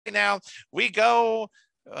now we go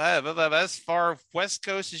as far west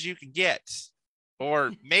coast as you can get,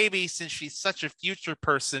 or maybe since she's such a future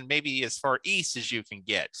person, maybe as far east as you can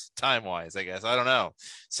get time wise, I guess. I don't know.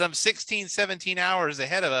 Some 16, 17 hours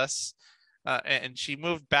ahead of us. And she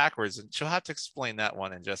moved backwards, and she'll have to explain that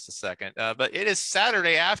one in just a second. But it is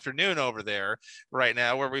Saturday afternoon over there right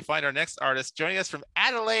now, where we find our next artist joining us from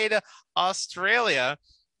Adelaide, Australia.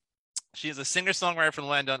 She is a singer-songwriter from the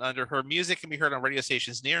land down under. Her music can be heard on radio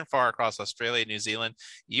stations near and far across Australia, New Zealand,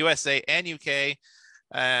 USA, and UK.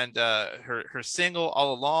 And her single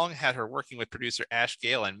All Along had her working with producer Ash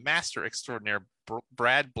Gale and master extraordinaire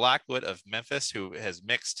Brad Blackwood of Memphis, who has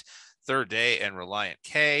mixed Third Day and Reliant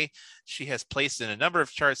K. She has placed in a number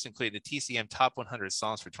of charts, including the TCM Top 100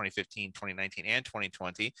 Songs for 2015, 2019, and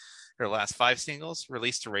 2020. Her last 5 singles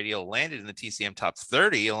released to radio landed in the TCM Top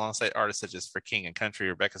 30 alongside artists such as For King and Country,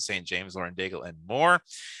 Rebecca St. James, Lauren Daigle, and more.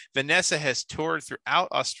 Vanessa has toured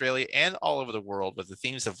throughout Australia and all over the world with the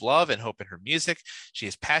themes of love and hope in her music. She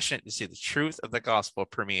is passionate to see the truth of the gospel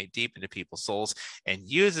permeate deep into people's souls and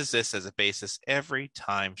uses this as a basis every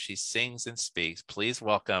time she sings and speaks. Please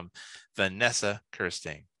welcome Vanessa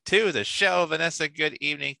Kersting to the show. Vanessa, good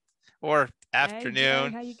evening or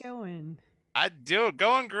afternoon. Hey, how you going? I do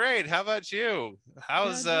going great. How about you?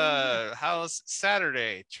 How's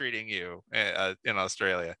Saturday treating you in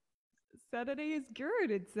Australia? Saturday is good.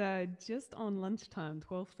 It's just on lunchtime,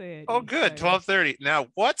 12:30. Oh, good. So 12:30. Now,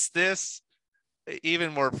 what's this?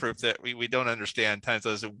 Even more proof that we don't understand time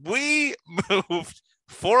zones. We moved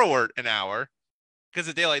forward an hour because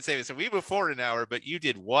of daylight savings. So we moved forward an hour, but you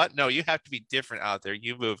did what? No, you have to be different out there.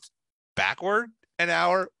 You moved backward an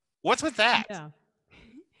hour. What's with that? yeah.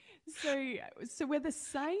 So we're the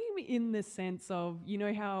same in the sense of, you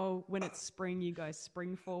know how when it's spring you guys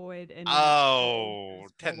spring forward and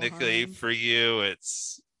technically for you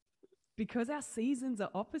it's because our seasons are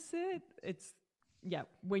opposite. It's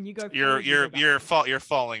when you go forward, you're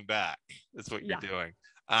falling back. That's what you're doing.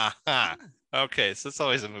 Uh-huh. Okay, so it's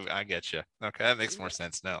always a movie. I get you. Okay, that makes more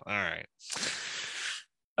sense now. All right.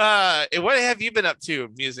 What have you been up to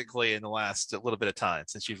musically in the last little bit of time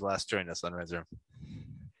since you've last joined us on Red Room?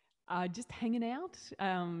 Just hanging out.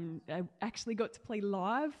 I actually got to play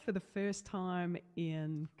live for the first time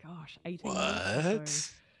in 18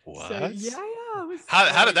 years. What? So, yeah.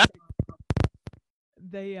 How did that?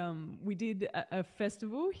 We did a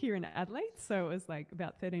festival here in Adelaide, so it was like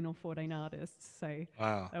about 13 or 14 artists. So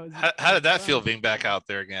wow. How did that feel being back out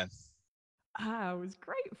there again? It was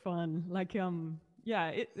great fun. Like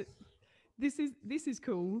this is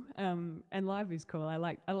cool. And live is cool. I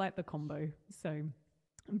like the combo. So.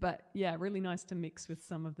 But yeah, really nice to mix with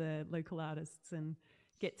some of the local artists and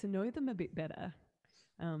get to know them a bit better,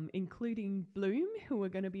 including Bloom, who are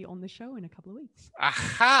going to be on the show in a couple of weeks.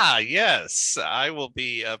 Aha! Yes, I will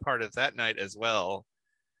be a part of that night as well.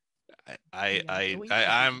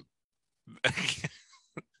 I'm.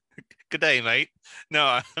 Good day, mate.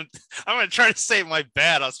 No, I'm going to try to say my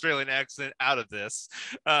bad Australian accent out of this.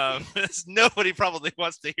 Nobody probably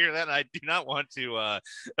wants to hear that. And I do not want to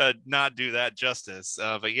not do that justice.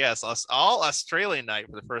 But yes, all Australian night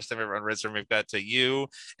for the first time ever on Red Room. We've got to you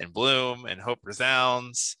and Bloom and Hope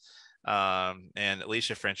Resounds. And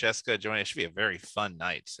Alicia Francesca joining. It should be a very fun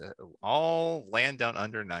night. All land down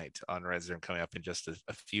under night on Red Room coming up in just a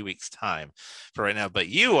few weeks' time for right now. But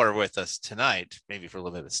you are with us tonight, maybe for a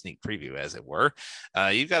little bit of a sneak preview, as it were.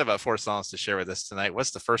 You've got about 4 songs to share with us tonight. What's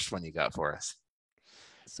the first one you got for us?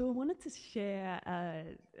 So I wanted to share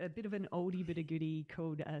a bit of an oldie but a goodie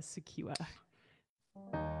called Secure.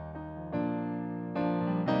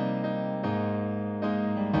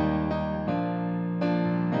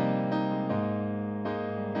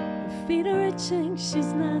 Feet are itching,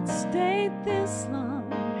 she's not stayed this long.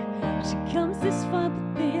 She comes this far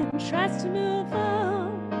but then tries to move on.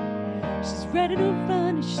 She's ready to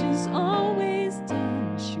run as she's always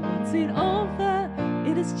done. She wants it over,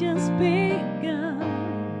 it has just begun.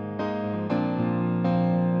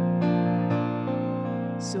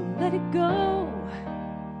 So let it go,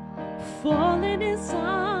 fall in his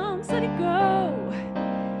arms, let it go.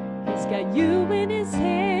 He's got you in his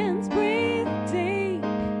hands, breathe deep.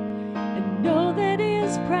 Know that he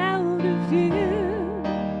is proud of you.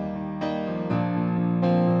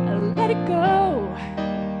 Let it go,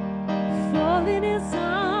 fall in his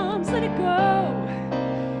arms, let it go.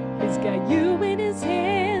 He's got you in his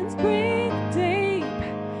hands, breathe deep,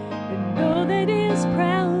 and know that he is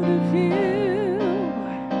proud of you.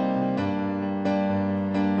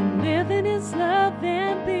 And live in his love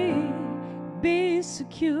and be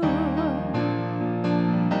secure.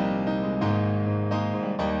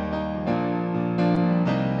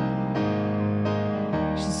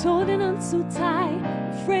 She's holding on so tight,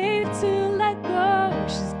 afraid to let go.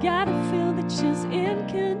 She's gotta feel that she's in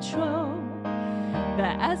control.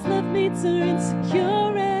 That as love meets her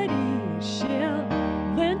insecurity, she'll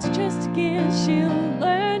learn to trust again. She'll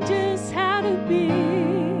learn just how to be.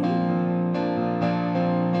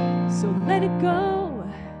 So let it go,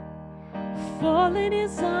 fall in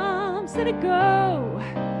his arms, let it go.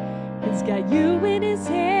 He's got you in his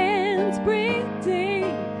hands, breathe deep,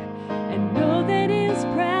 and know that he's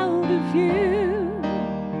proud of you.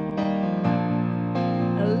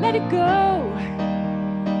 Let it go,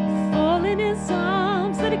 fall in his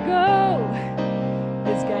arms, let it go.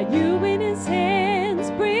 He's got you in his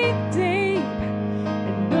hands, breathe deep,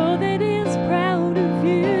 and know that he's proud of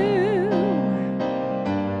you.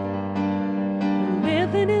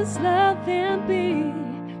 Live in his love and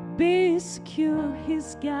be secure.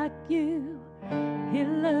 He's got you, he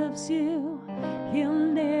loves you, he'll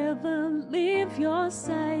never leave your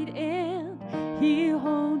side, and he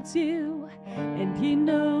holds you, and he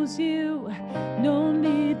knows you. No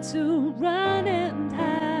need to run and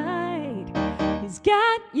hide. He's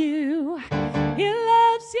got you, he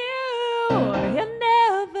loves you, he'll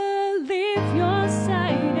never leave your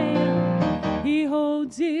side, and he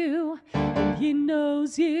holds you, and he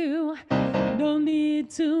knows you. No need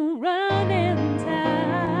to run and hide.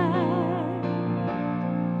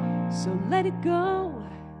 So let it go,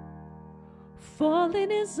 fall in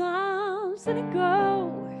his arms, let it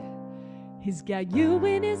go. He's got you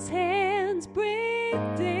in his hands, breathe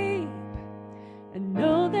deep, and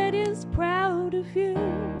know that he's proud of you.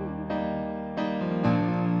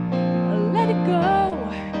 Let it go,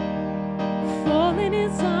 fall in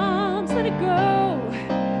his arms, let it go.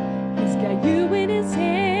 He's got you in his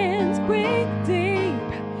hands, breathe deep,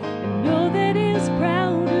 and know that he's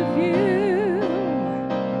proud of you.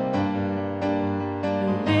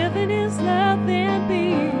 Live in his love and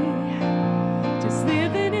be, just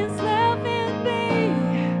live in his love and be,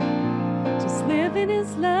 just live in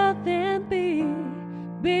his love and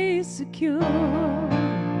be secure.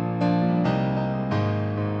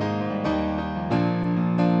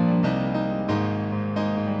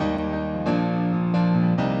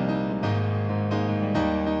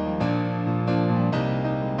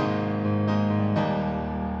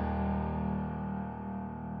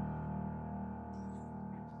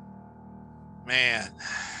 Man,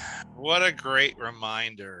 what a great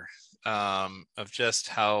reminder of just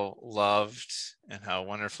how loved and how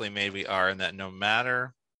wonderfully made we are, and that no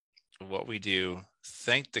matter what we do,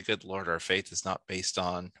 thank the good Lord, our faith is not based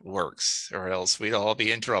on works, or else we'd all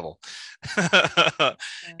be in trouble.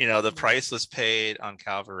 The price was paid on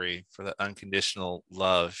Calvary for the unconditional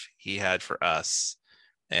love he had for us.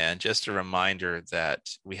 And just a reminder that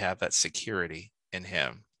we have that security in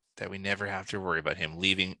him, that we never have to worry about him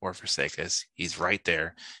leaving or forsake us. He's right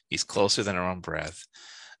there. He's closer than our own breath.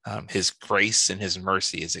 His grace and his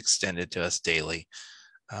mercy is extended to us daily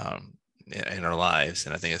in our lives.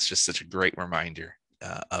 And I think it's just such a great reminder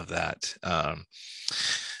of that.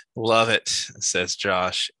 Love it, says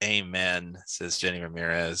Josh. Amen, says Jenny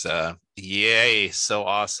Ramirez. Yay, so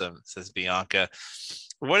awesome, says Bianca.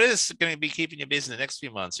 What is going to be keeping you busy in the next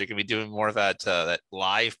few months? You're going to be doing more of that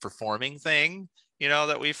live performing thing,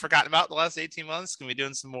 that we've forgotten about the last 18 months. Going to be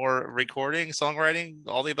doing some more recording, songwriting,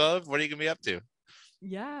 all the above. What are you going to be up to?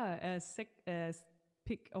 Yeah,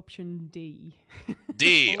 pick option D.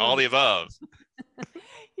 D, all the above.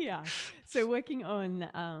 Yeah. So working on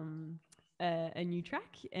a new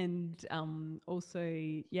track, and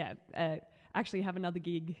also, actually have another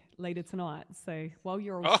gig later tonight. So while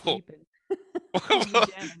you're all sleeping, I'll be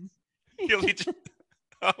jamming. You'll be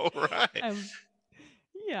all right.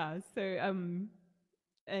 Yeah. So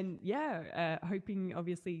and hoping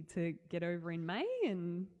obviously to get over in May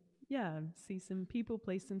and see some people,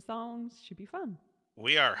 play some songs. Should be fun.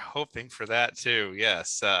 We are hoping for that too.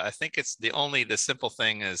 Yes, I think it's the simple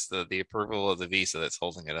thing is the approval of the visa that's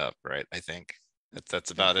holding it up, right? I think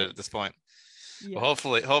that's about it at this point. Yeah. Well,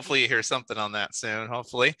 hopefully you hear something on that soon.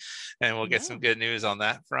 Hopefully, and we'll get some good news on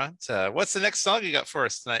that front. What's the next song you got for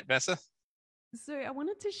us tonight, Vanessa? So I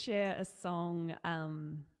wanted to share a song.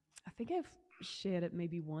 I think I've shared it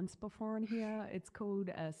maybe once before on here. It's called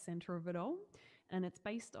 "Center of It All." And it's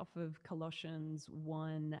based off of Colossians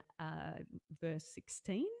 1, verse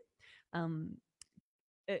 16.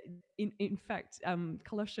 In fact,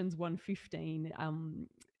 Colossians 1:15,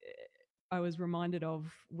 I was reminded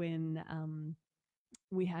of when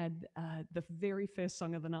we had the very first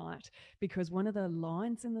song of the night, because one of the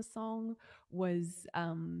lines in the song was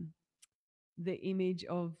the image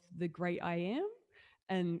of the great I am.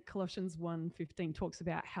 And Colossians 1:15 talks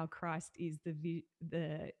about how Christ is the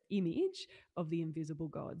image of the invisible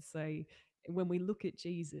God. So when we look at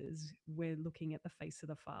Jesus, we're looking at the face of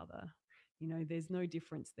the Father. You know, there's no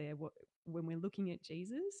difference there. When we're looking at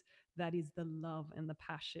Jesus, that is the love and the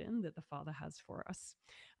passion that the Father has for us.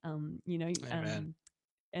 You know, Amen.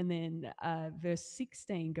 and then verse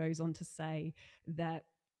 16 goes on to say that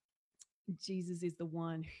Jesus is the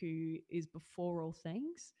one who is before all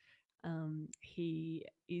things. He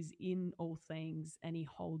is in all things and he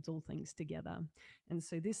holds all things together. And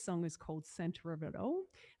so this song is called Center of It All,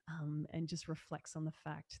 and just reflects on the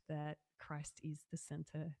fact that Christ is the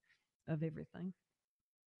center of everything.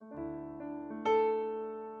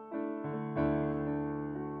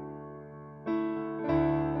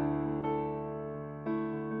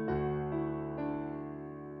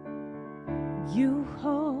 You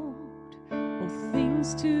hold all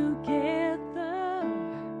things together.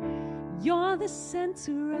 You're the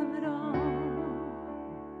center of it all.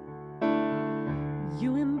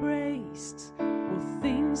 You embraced all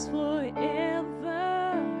things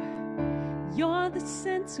forever. You're the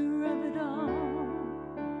center of it all.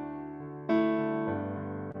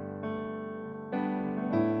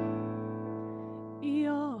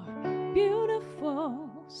 You're beautiful,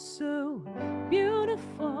 so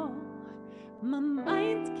beautiful. My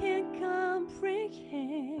mind can't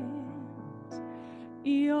comprehend.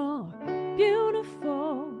 You're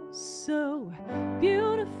beautiful, so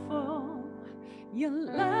beautiful. Your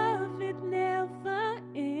love, it never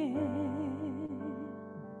ends.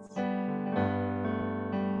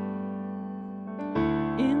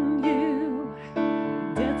 In you,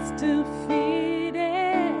 death's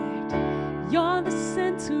defeated. You're the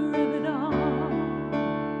center of it all.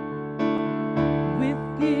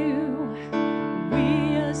 With you,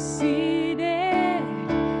 we are seated.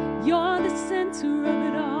 You're the center of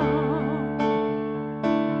it all.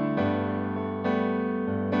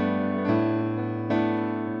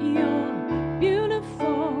 You're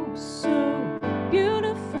beautiful, so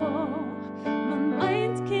beautiful. My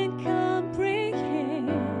mind can't comprehend.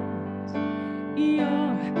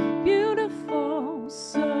 You're beautiful,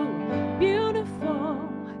 so beautiful.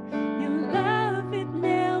 Your love, it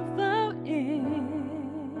never ends.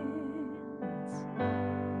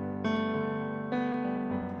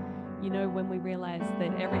 You know, when we realize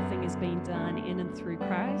that everything is being done in and through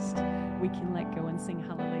Christ, we can let go and sing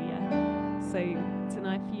hallelujah. So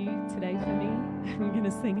tonight for you, today for me, I'm going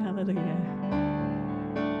to sing hallelujah.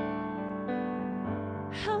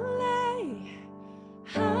 Hallelujah.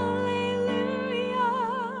 Hallelujah.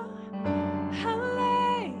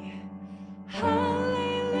 Hallelujah.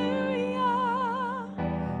 Hallelujah.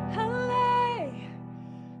 Hallelujah.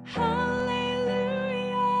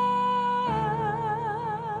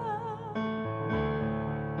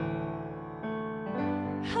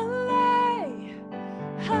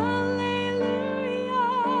 Hallelujah.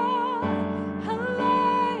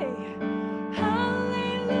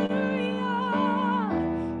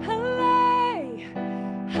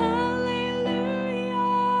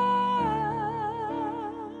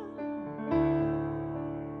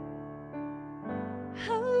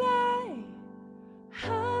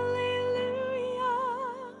 Hallelujah.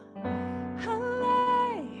 Hallelujah.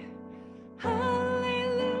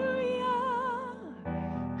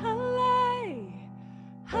 Hallelujah.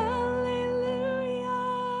 Hallelujah.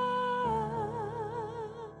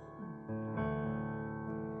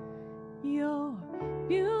 You're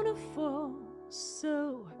beautiful,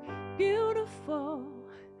 so beautiful.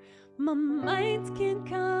 My mind can't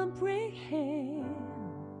comprehend.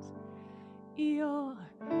 You're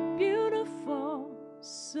beautiful,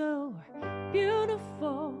 so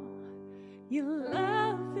beautiful. Your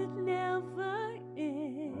love, it never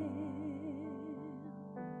ends.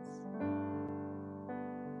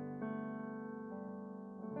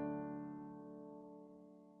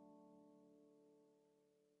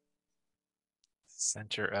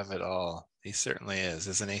 Center of it all. He certainly is,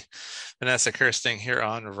 isn't he? Vanessa, Kersting here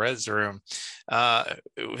on Red's Room.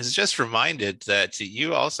 It was just reminded that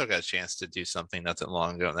you also got a chance to do something not that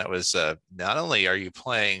long ago. And that was not only are you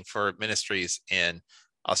playing for ministries in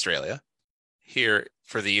Australia, here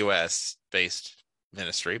for the US based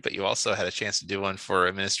ministry, but you also had a chance to do one for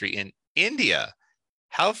a ministry in India.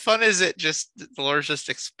 How fun is it just the Lord's just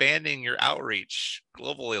expanding your outreach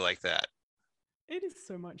globally like that? It is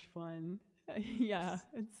so much fun. Yeah,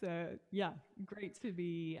 it's great to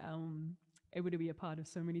be able to be a part of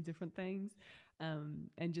so many different things,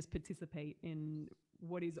 and just participate in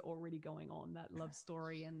what is already going on, that love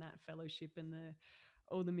story and that fellowship and the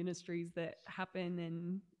all the ministries that happen,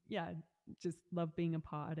 and just love being a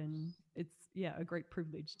part. And it's a great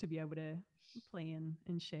privilege to be able to play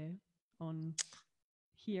and share on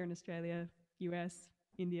here in Australia, US,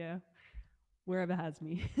 India, wherever has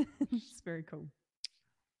me. It's very cool.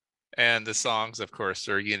 And the songs, of course,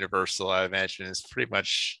 are universal. I imagine is pretty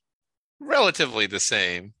much relatively the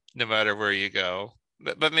same no matter where you go,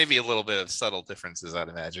 but maybe a little bit of subtle differences, I'd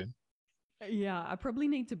imagine. Yeah, I probably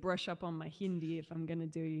need to brush up on my Hindi if I'm going to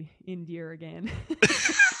do India again.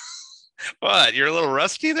 What? You're a little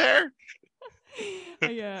rusty there?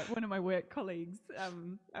 One of my work colleagues,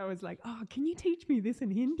 I was like, "Oh, can you teach me this in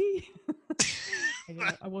Hindi?"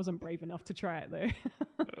 I wasn't brave enough to try it though.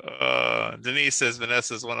 Denise says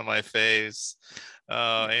Vanessa's one of my faves.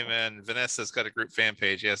 Amen. Vanessa's got a group fan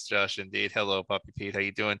page. Yes, Josh, indeed. Hello, Puppy Pete. How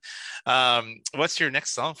you doing? What's your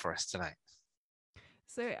next song for us tonight?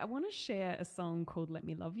 So I want to share a song called "Let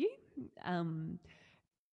Me Love You."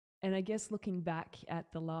 And I guess looking back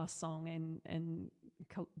at the last song and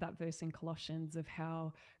that verse in Colossians of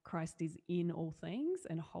how Christ is in all things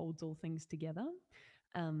and holds all things together,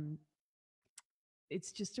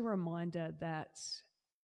 it's just a reminder that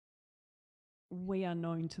we are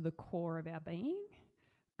known to the core of our being.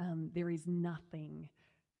 There is nothing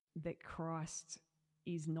that Christ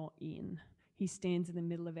is not in. He stands in the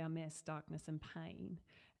middle of our mess, darkness, and pain,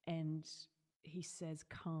 and he says,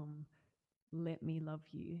 "Come, let me love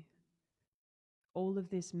you." All of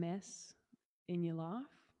this mess in your life,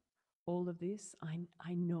 all of this, I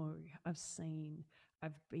know, I've seen,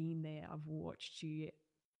 I've been there, I've watched you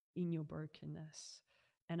in your brokenness,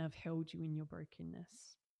 and I've held you in your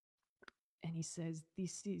brokenness. And he says,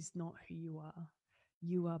 this is not who you are.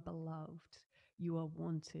 You are beloved. You are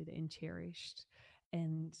wanted and cherished.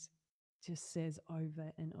 And just says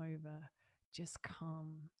over and over, just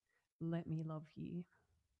come, let me love you.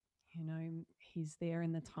 You know, he's there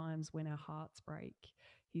in the times when our hearts break.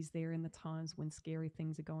 He's there in the times when scary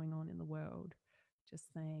things are going on in the world.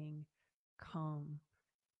 Just saying, come,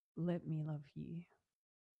 let me love you.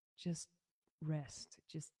 Just rest.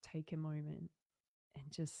 Just take a moment and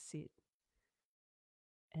just sit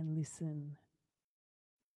and listen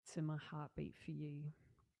to my heartbeat for you.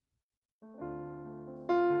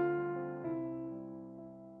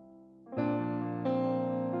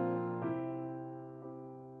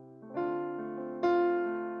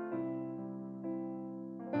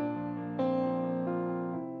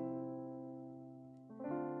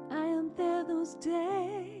 I am there those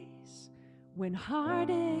days when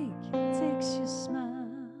heartache takes your smile,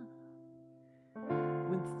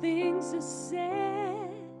 when things are said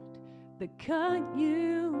that cut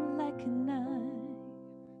you like a knife.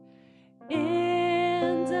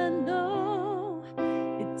 And I know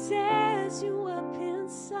it tears you up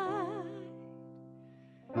inside,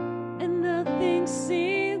 and nothing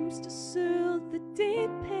seems to soothe the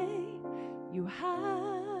deep pain you hide.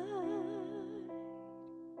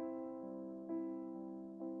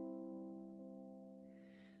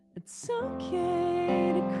 It's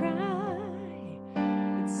okay to cry.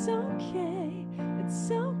 It's okay.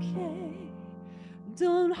 It's okay.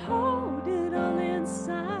 Don't hold it all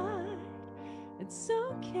inside. It's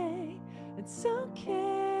okay. It's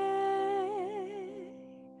okay.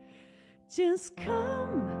 Just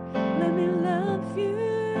come, let me love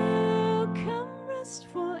you. Come rest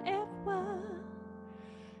for a while.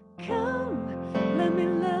 Come, let me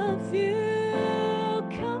love you.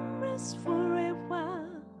 Come rest for a while.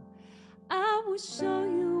 I will show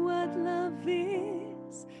you what love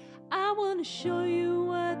is. I want to show you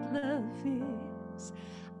what love is.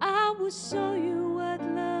 I will show you what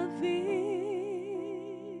love is.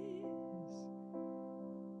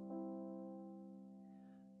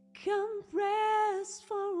 Come rest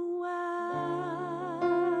for a while.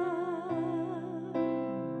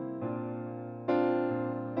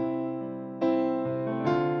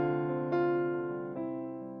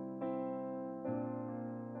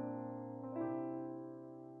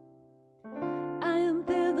 I am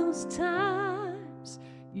there those times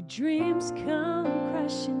your dreams come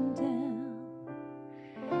crashing down,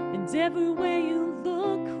 and everywhere you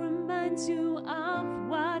look reminds you of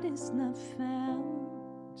what is not found.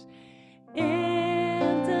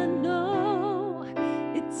 And I know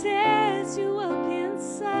it tears you up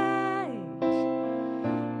inside,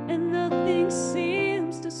 and nothing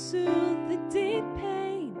seems to soothe the deep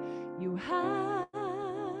pain you hide.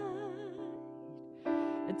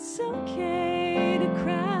 It's okay to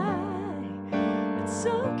cry. It's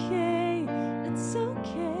okay. It's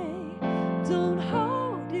okay. Don't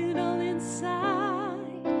hold it all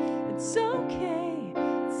inside. It's okay.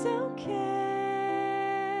 It's okay.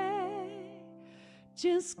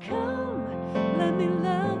 Just come, let let me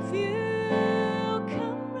love you.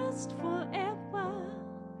 Come rest for a while.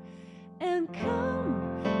 And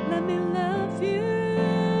come, let me love you.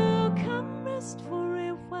 Come rest for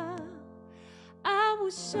a while. I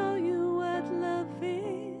will show you what love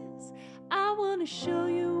is. I want to show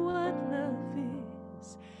you what love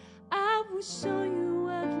is. I will show you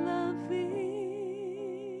what love is.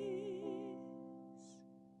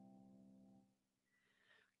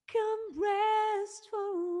 Come rest for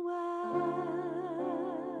a while.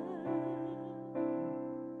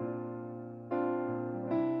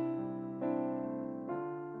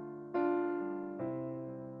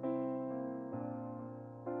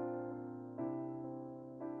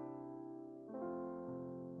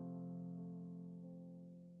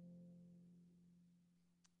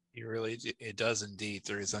 It does indeed.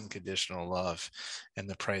 There is unconditional love, and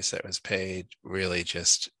the price that was paid really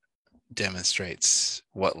just demonstrates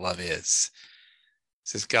what love is. It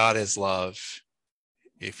says God is love.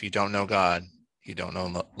 If you don't know God, you don't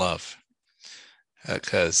know love,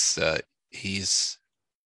 because He's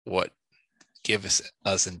what gives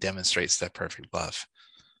us and demonstrates that perfect love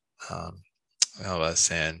of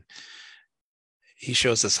us, and He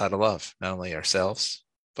shows us how to love not only ourselves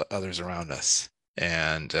but others around us.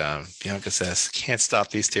 And Bianca says, "Can't stop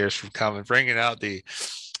these tears from coming," bringing out the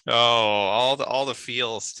all the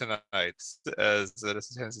feels tonight, as it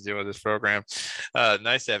tends to do with this program.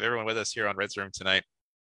 Nice to have everyone with us here on Red's Room tonight.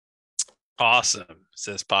 Awesome,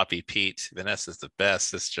 says Poppy Pete. Vanessa's the best,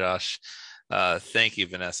 says Josh. Thank you,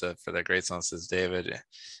 Vanessa, for that great song, says David.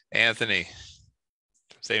 Anthony,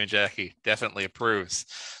 Saving Jackie, definitely approves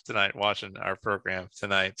tonight, watching our program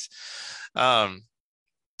tonight.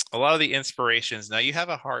 A lot of the inspirations, now you have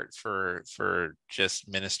a heart for just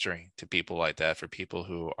ministering to people like that, for people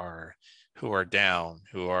who are down,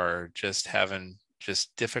 who are just having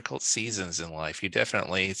just difficult seasons in life. You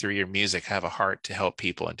definitely, through your music, have a heart to help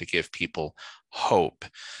people and to give people hope.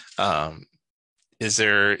 Is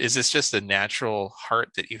this just a natural heart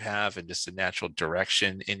that you have and just a natural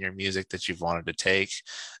direction in your music that you've wanted to take?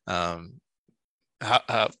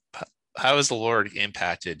 How has the Lord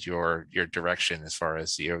impacted your direction as far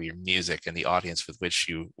as your music and the audience with which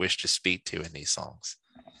you wish to speak to in these songs?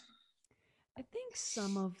 I think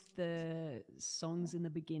some of the songs in the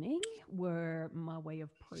beginning were my way of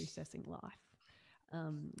processing life.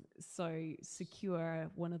 So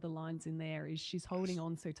secure, one of the lines in there is she's holding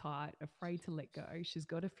on so tight, afraid to let go. She's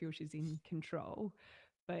got to feel she's in control.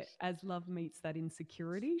 But as love meets that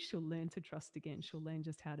insecurity, she'll learn to trust again. She'll learn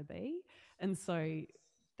just how to be. And so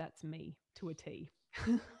that's me to a T.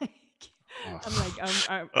 I'm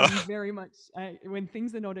very much, when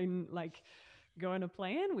things are not in like going to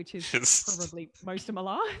plan, which is probably most of my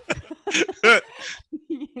life. I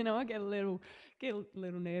get a little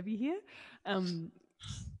nervy here.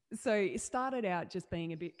 So it started out just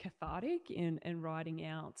being a bit cathartic and writing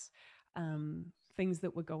out things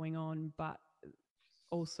that were going on, but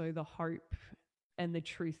also the hope and the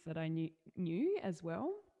truth that I knew as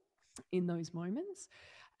well in those moments.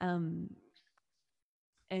 And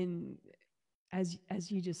as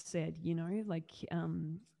you just said,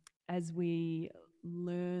 as we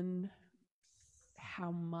learn how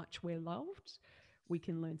much we're loved, we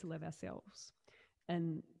can learn to love ourselves.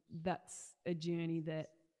 And that's a journey that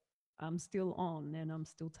I'm still on and I'm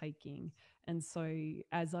still taking. And so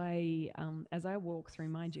as I walk through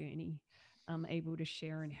my journey, I'm able to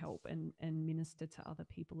share and help and minister to other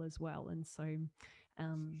people as well. And so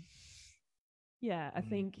I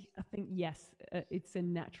think yes, it's a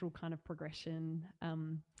natural kind of progression.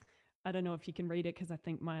 I don't know if you can read it because I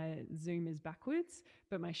think my Zoom is backwards,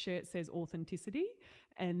 but my shirt says authenticity,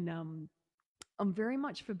 and I'm very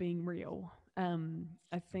much for being real.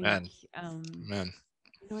 I think Man.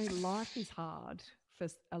 Life is hard for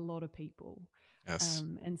a lot of people. Yes.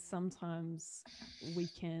 And sometimes we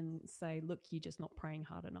can say, look, you're just not praying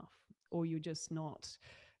hard enough, or you're just not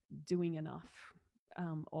doing enough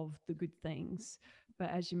of the good things. But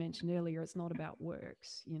as you mentioned earlier, it's not about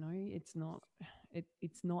works. It's not.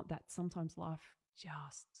 It's not that. Sometimes life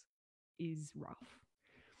just is rough,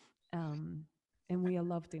 and we are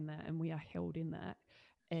loved in that, and we are held in that,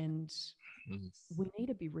 and we need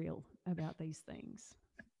to be real about these things.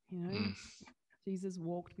 Jesus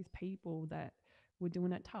walked with people that were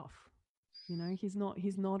doing it tough. He's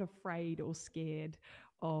not afraid or scared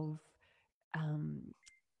of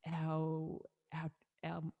our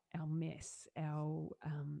our our mess, our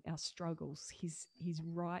struggles. He's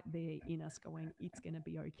right there in us, going, "It's going to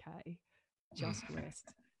be okay. Just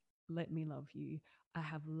rest. Let me love you. I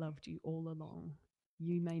have loved you all along.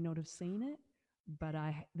 You may not have seen it, but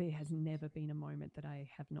there has never been a moment that I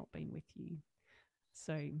have not been with you."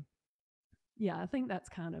 So, yeah, I think that's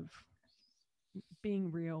kind of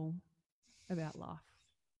being real about life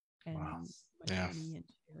and Wow. my Yeah. journey and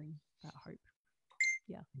sharing that hope.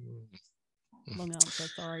 Yeah. Mm. Long answer,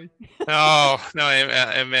 sorry. Oh no,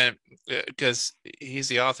 I meant because he's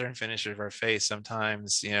the author and finisher of our faith.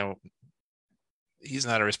 Sometimes, he's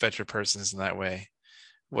not a respecter of persons in that way.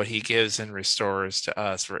 What he gives and restores to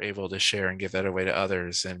us, we're able to share and give that away to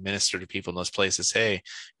others and minister to people in those places. Hey,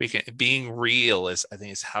 being real is, I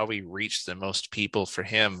think, is how we reach the most people for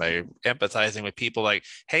him, by empathizing with people like,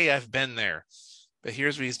 hey, I've been there, but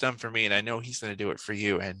here's what he's done for me, and I know he's going to do it for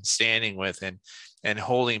you, and standing with and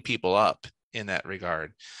holding people up in that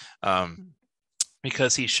regard.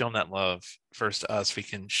 Because he's shown that love first to us, we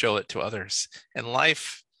can show it to others. And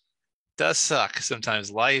life does suck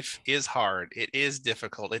sometimes. Life is hard, it is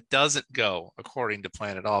difficult, it doesn't go according to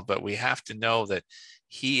plan at all, but we have to know that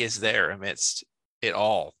he is there amidst it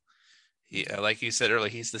all. Like you said earlier,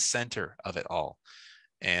 he's the center of it all.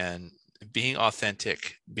 And being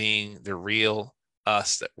authentic, being the real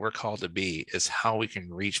us that we're called to be, is how we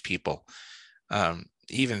can reach people,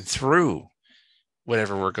 even through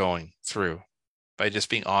whatever we're going through, by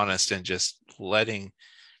just being honest and just letting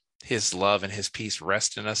his love and his peace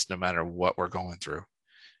rest in us no matter what we're going through.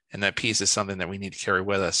 And that peace is something that we need to carry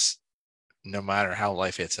with us no matter how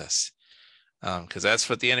life hits us, because that's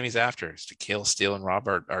what the enemy's after, is to kill, steal, and rob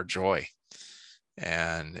our joy.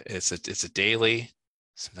 And it's a daily,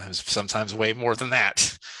 sometimes way more than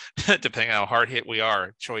that, depending on how hard hit we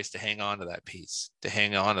are, choice to hang on to that peace, to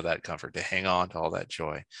hang on to that comfort, to hang on to all that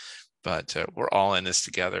joy. But we're all in this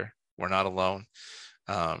together. We're not alone.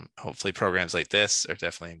 Hopefully programs like this are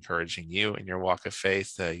definitely encouraging you in your walk of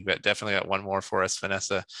faith. You definitely got one more for us,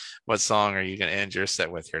 Vanessa. What song are you going to end your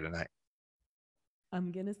set with here tonight?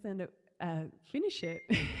 I'm going to finish it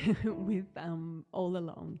with All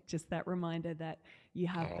Along, just that reminder that you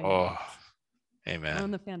have been loved. Amen. On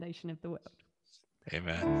the foundation of the world.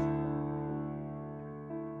 Amen.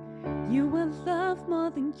 You are loved more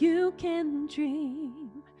than you can dream.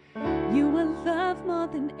 You are loved more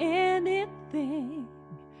than anything,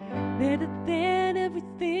 better than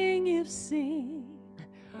everything you've seen,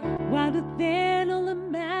 wilder than all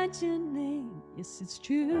imagining. Yes, it's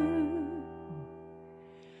true.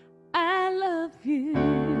 I love you.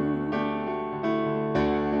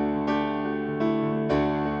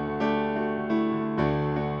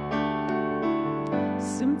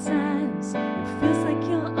 Sometimes it feels like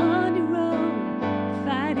you're on your own,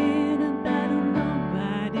 fighting a battle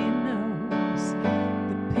nobody knows.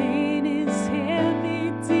 The pain is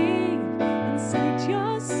heavy deep inside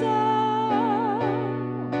your soul.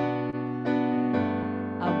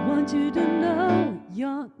 I want you to know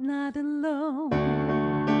you're not alone.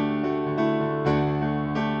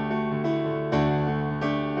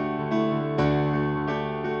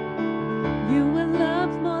 You are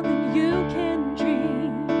loved more than you can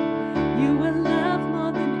dream. You are loved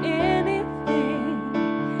more than anything,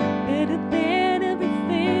 better than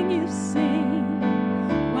everything you've seen,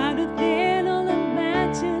 wilder than all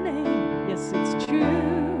imagining. Yes, it's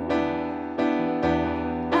true.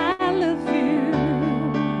 I love you.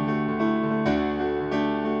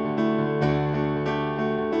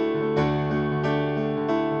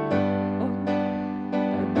 Oh,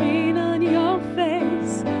 rain on your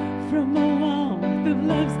face from a warmth of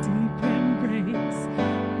love's deep embrace.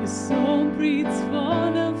 Your soul breathes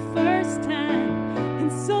for the first time in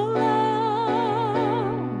so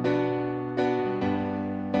long.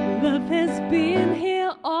 Love has been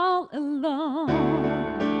here all along.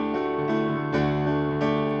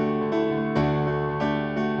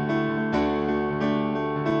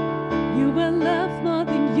 You are loved more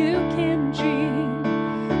than you can dream.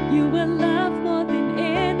 You are loved more than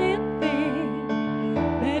anything,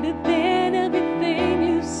 better than everything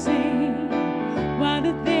you've seen,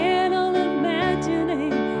 wilder than all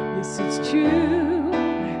imagining. Yes, it's true.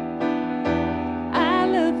 I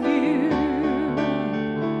love you.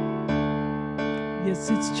 Yes,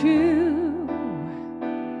 it's true.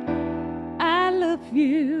 I love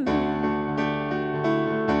you.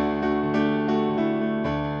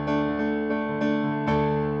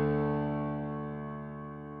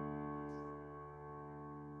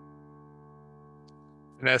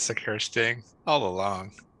 Vanessa Kersting, All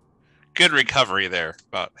Along. Good recovery there,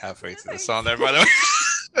 about halfway through the Thanks. song there, by the way.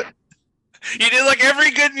 You did like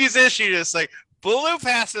every good musician, you just like blew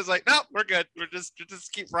past it. It's like, no, we're good. We're just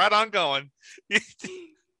keep right on going.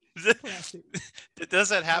 Classic. Does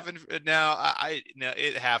that happen now? I no,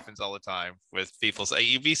 it happens all the time with people. So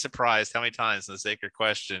you'd be surprised how many times in the Sacred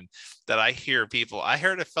Question that I hear people. I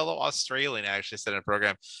heard a fellow Australian actually said in a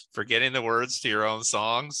program, forgetting the words to your own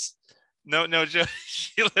songs. No, Joe.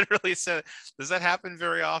 She literally said, "Does that happen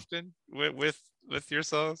very often with your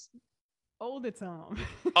songs?" All the time.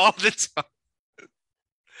 All the time.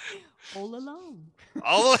 All along.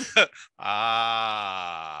 All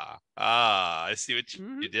I see what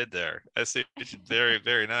Mhm. you did there. I see what you very,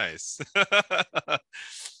 very nice. That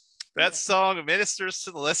Yeah. song ministers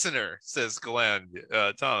to the listener, says Glenn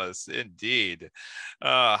Thomas. Indeed.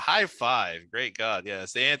 High five. Great God.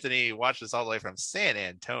 Yes. Anthony watches all the way from San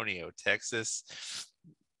Antonio, Texas.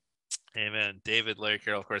 Amen. David Larry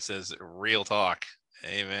Carroll, of course, says real talk.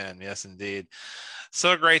 Amen. Yes, indeed.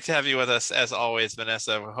 So great to have you with us as always,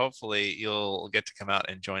 Vanessa. Hopefully you'll get to come out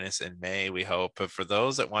and join us in May, we hope. But for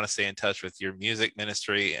those that want to stay in touch with your music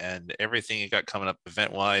ministry and everything you got coming up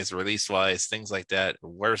event-wise, release-wise, things like that,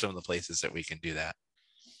 where are some of the places that we can do that?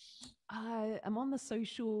 I'm on the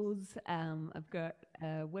socials. I've got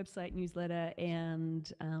a website newsletter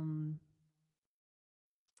and on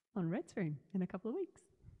Red's Room in a couple of weeks.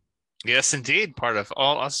 Yes, indeed. Part of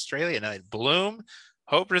All Australia Night. Bloom,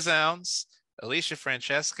 Hope Resounds, Alicia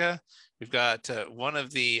Francesca. We've got one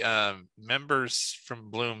of the members from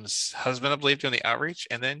Bloom's husband, I believe, doing the outreach.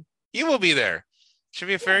 And then you will be there. Should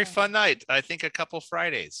be a very Yeah. fun night. I think a couple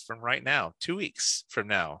Fridays from right now, 2 weeks from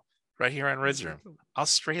now, right here on Red's Room. Cool.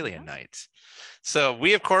 Australian Yeah. night. So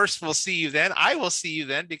we, of course, will see you then. I will see you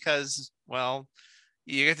then because, well,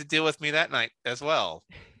 you get to deal with me that night as well.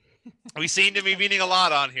 We seem to be meeting a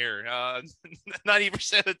lot on here.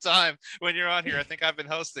 90% of the time when you're on here, I think I've been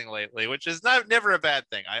hosting lately, which is never a bad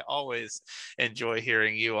thing. I always enjoy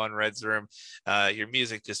hearing you on Red's Room. Your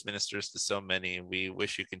music just ministers to so many. We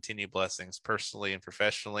wish you continued blessings personally and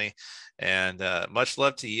professionally. And much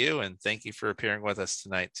love to you. And thank you for appearing with us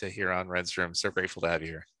tonight here on Red's Room. So grateful to have you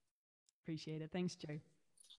here. Appreciate it. Thanks, Joe.